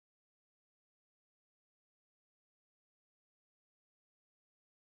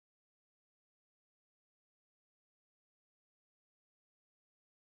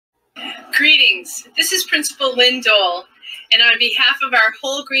Greetings, this is Principal Lynn Dole, and on behalf of our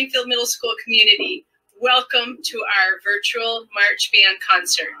whole Greenfield Middle School community, welcome to our virtual March Band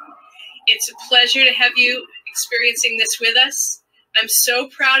concert. It's a pleasure to have you experiencing this with us. I'm so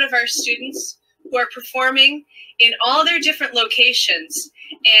proud of our students who are performing in all their different locations,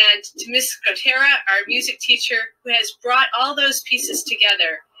 and to Ms. Gotera, our music teacher, who has brought all those pieces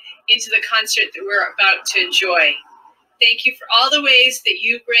together into the concert that we're about to enjoy. Thank you for all the ways that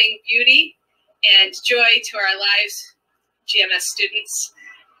you bring beauty and joy to our lives, GMS students.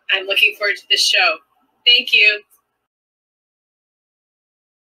 I'm looking forward to this show. Thank you.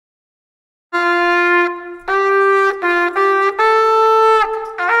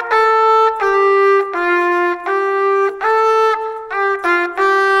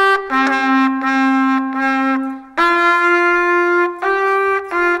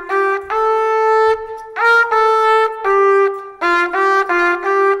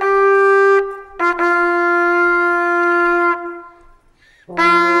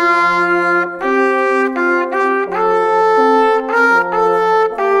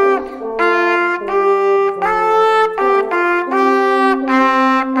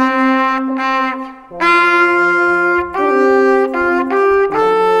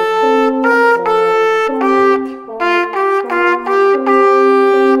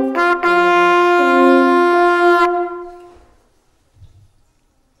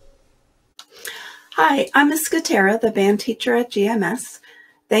 Hi, I'm Ms. Gotera, the band teacher at GMS.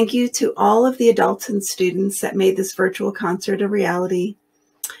 Thank you to all of the adults and students that made this virtual concert a reality.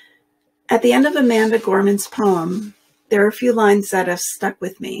 At the end of Amanda Gorman's poem, there are a few lines that have stuck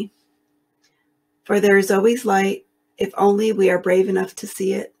with me. For there is always light, if only we are brave enough to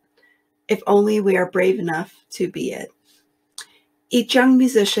see it, if only we are brave enough to be it. Each young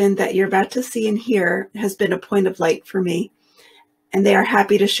musician that you're about to see and hear has been a point of light for me, and they are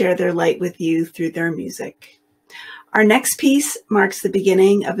happy to share their light with you through their music. Our next piece marks the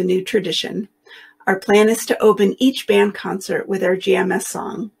beginning of a new tradition. Our plan is to open each band concert with our GMS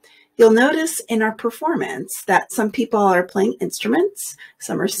song. You'll notice in our performance that some people are playing instruments,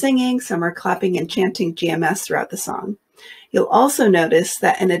 some are singing, some are clapping and chanting GMS throughout the song. You'll also notice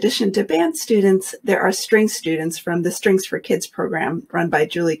that in addition to band students, there are string students from the Strings for Kids program run by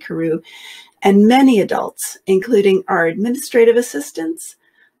Julie Carew, and many adults, including our administrative assistants,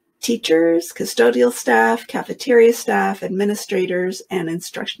 teachers, custodial staff, cafeteria staff, administrators, and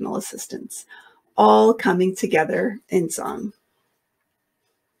instructional assistants, all coming together in song.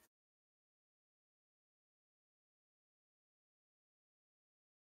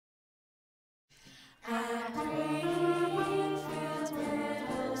 At Greenfield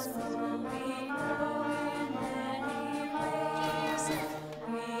Middle School, we grow in many ways.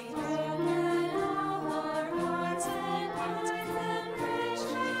 We open all our hearts and minds,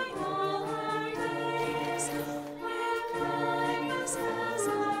 enriching all our days. With kindness as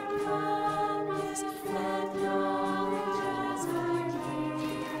our promise, and knowledge as our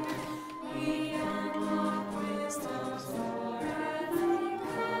key, we unlock wisdom for every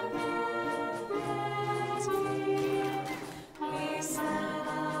community. We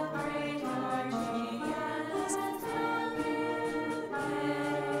celebrate our GMS community.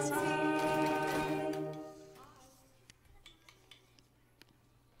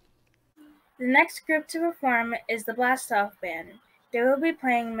 The next group to perform is the Blast Off Band. They will be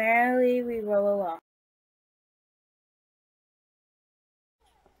playing Merrily We Roll Along.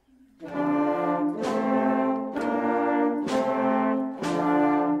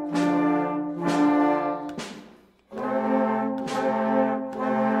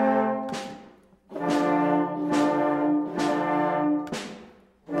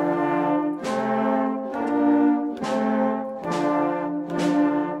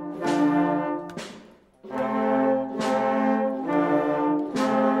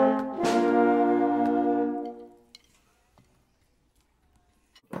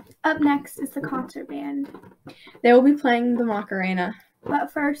 Up next is the concert band. They will be playing the Macarena.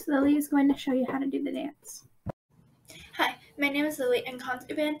 But first, Lily is going to show you how to do the dance. Hi, my name is Lily, and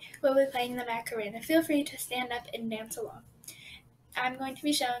concert band will be playing the Macarena. Feel free to stand up and dance along. I'm going to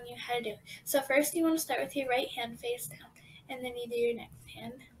be showing you how to do it. So first you want to start with your right hand face down, and then you do your next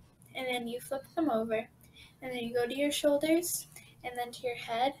hand, and then you flip them over, and then you go to your shoulders, and then to your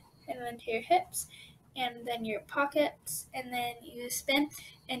head, and then to your hips, and then your pockets, and then you spin,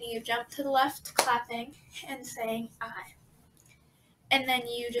 and you jump to the left, clapping and saying I. And then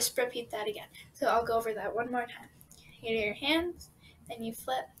you just repeat that again. So I'll go over that one more time. You do your hands, then you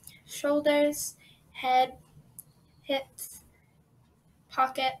flip, shoulders, head, hips,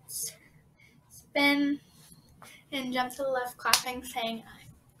 pockets, spin, and jump to the left, clapping, saying I.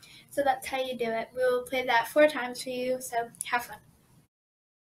 So that's how you do it. We will play that 4 times for you, so have fun.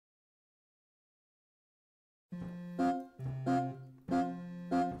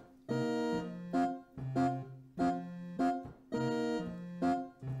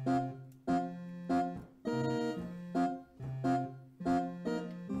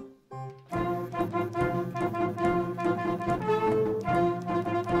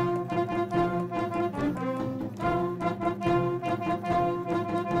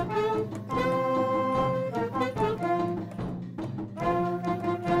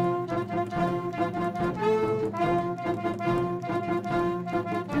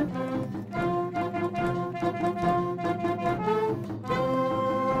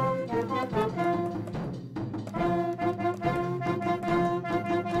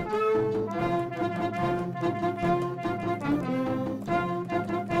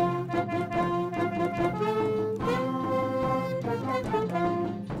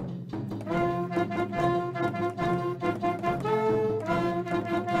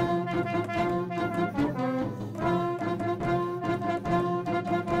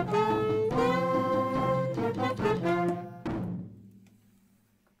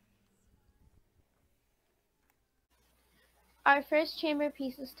 Our first chamber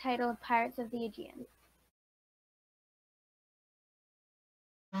piece is titled Pirates of the Aegean.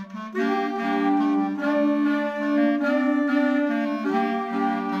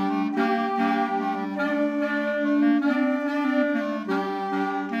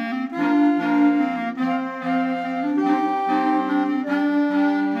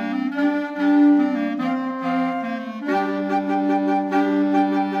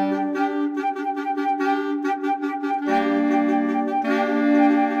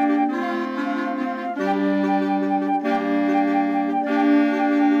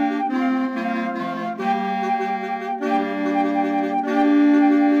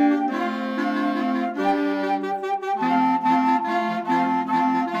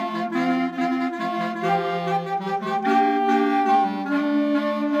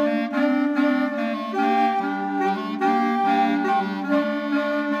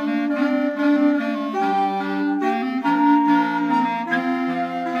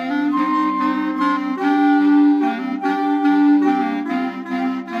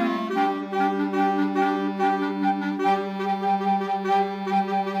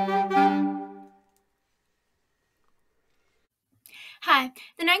 Hi,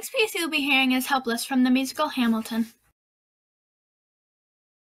 the next piece you'll be hearing is Helpless from the musical Hamilton.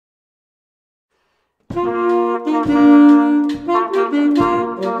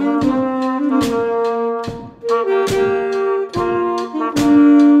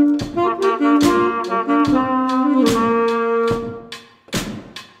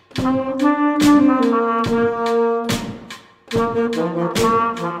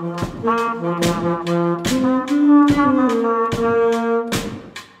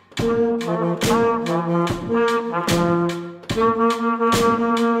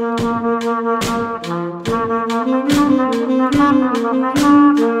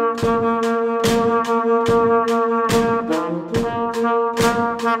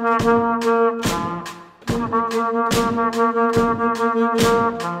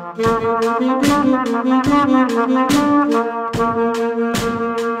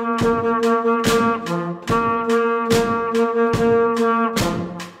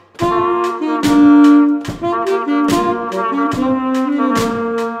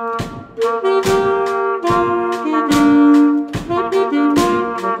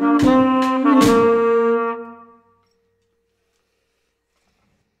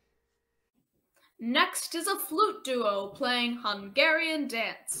 Next is a flute duo playing Hungarian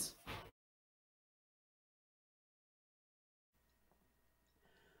dance.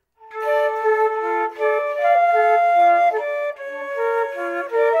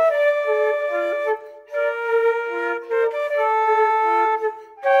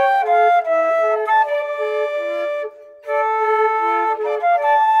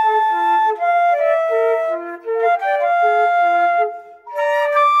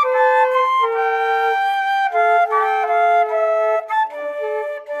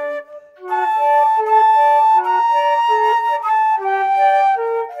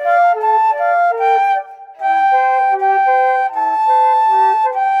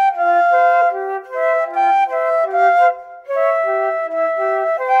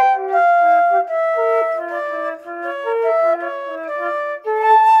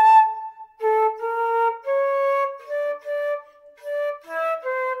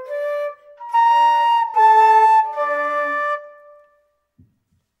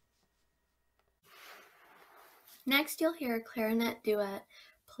 Next, you'll hear a clarinet duet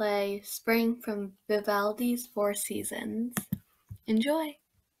play Spring from Vivaldi's Four Seasons. Enjoy!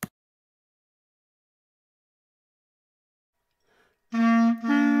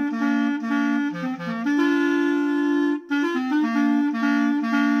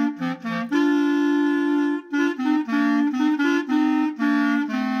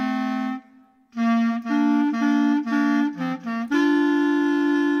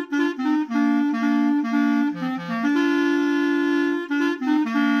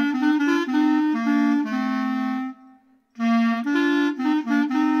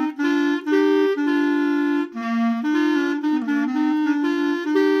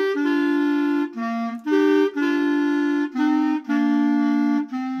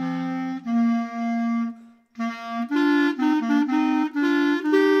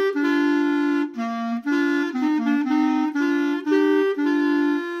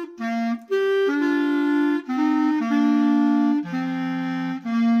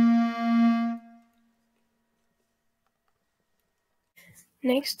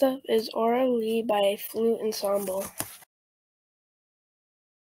 Next up is Aura Lee by Flute Ensemble.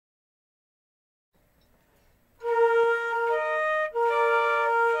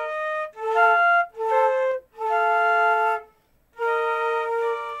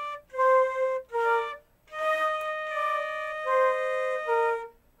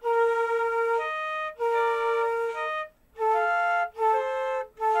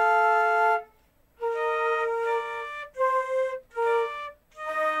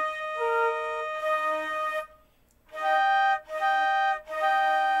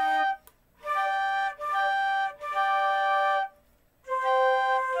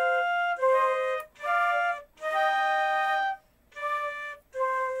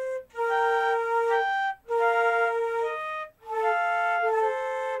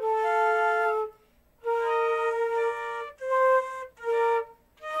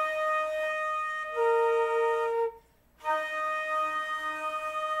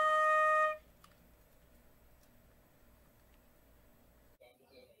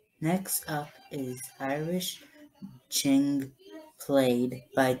 Next up is Irish Jig played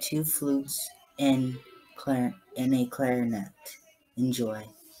by two flutes and a clarinet. Enjoy.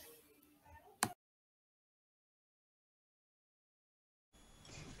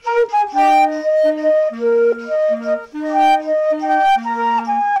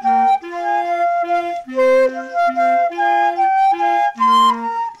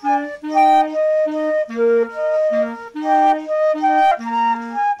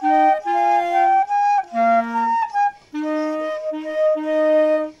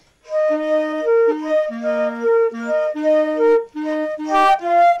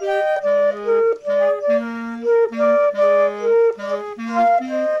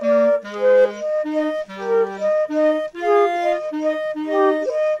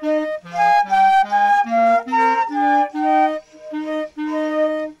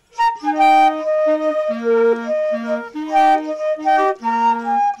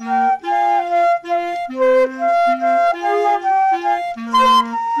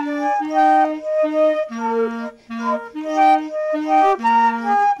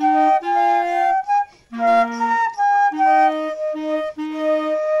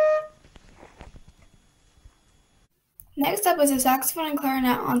 Next up is a saxophone and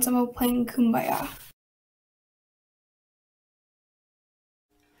clarinet ensemble playing Kumbaya.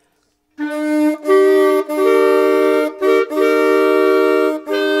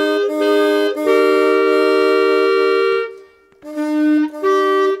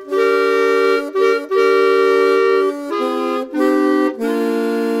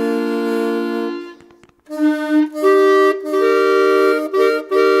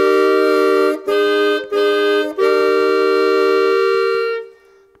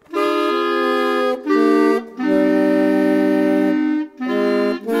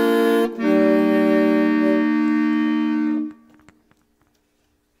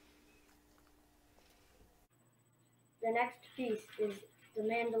 The next piece is The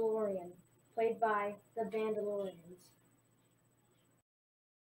Mandalorian, played by the Mandalorians.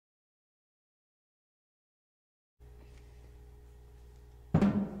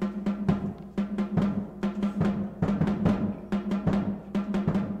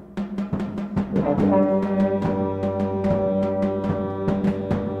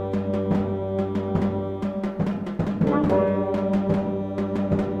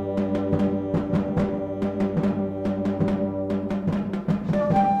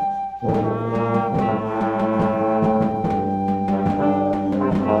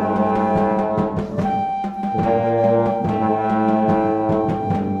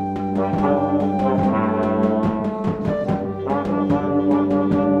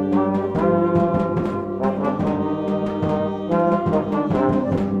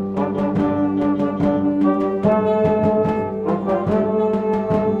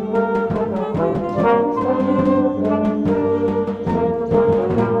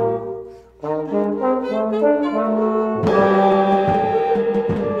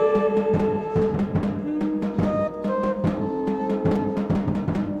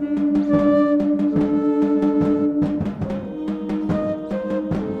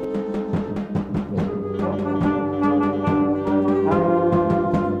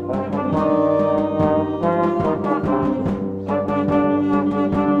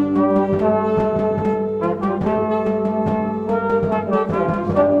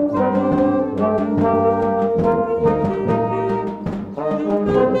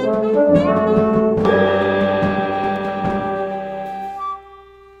 In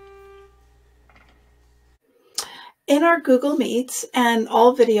our Google Meets and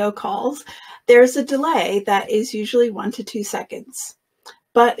all video calls, there's a delay that is usually 1 to 2 seconds,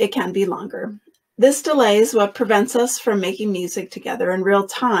 but it can be longer. This delay is what prevents us from making music together in real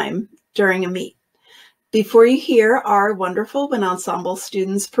time during a meet. Before you hear our wonderful wind ensemble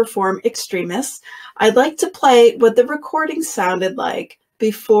students perform Extremis, I'd like to play what the recording sounded like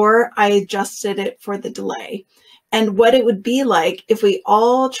before I adjusted it for the delay, and what it would be like if we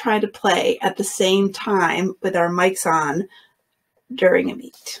all try to play at the same time with our mics on during a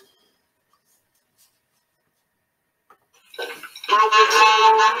meet.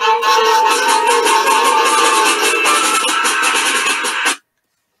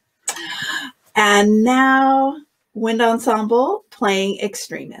 And now, wind ensemble playing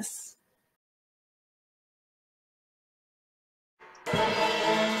Extremis.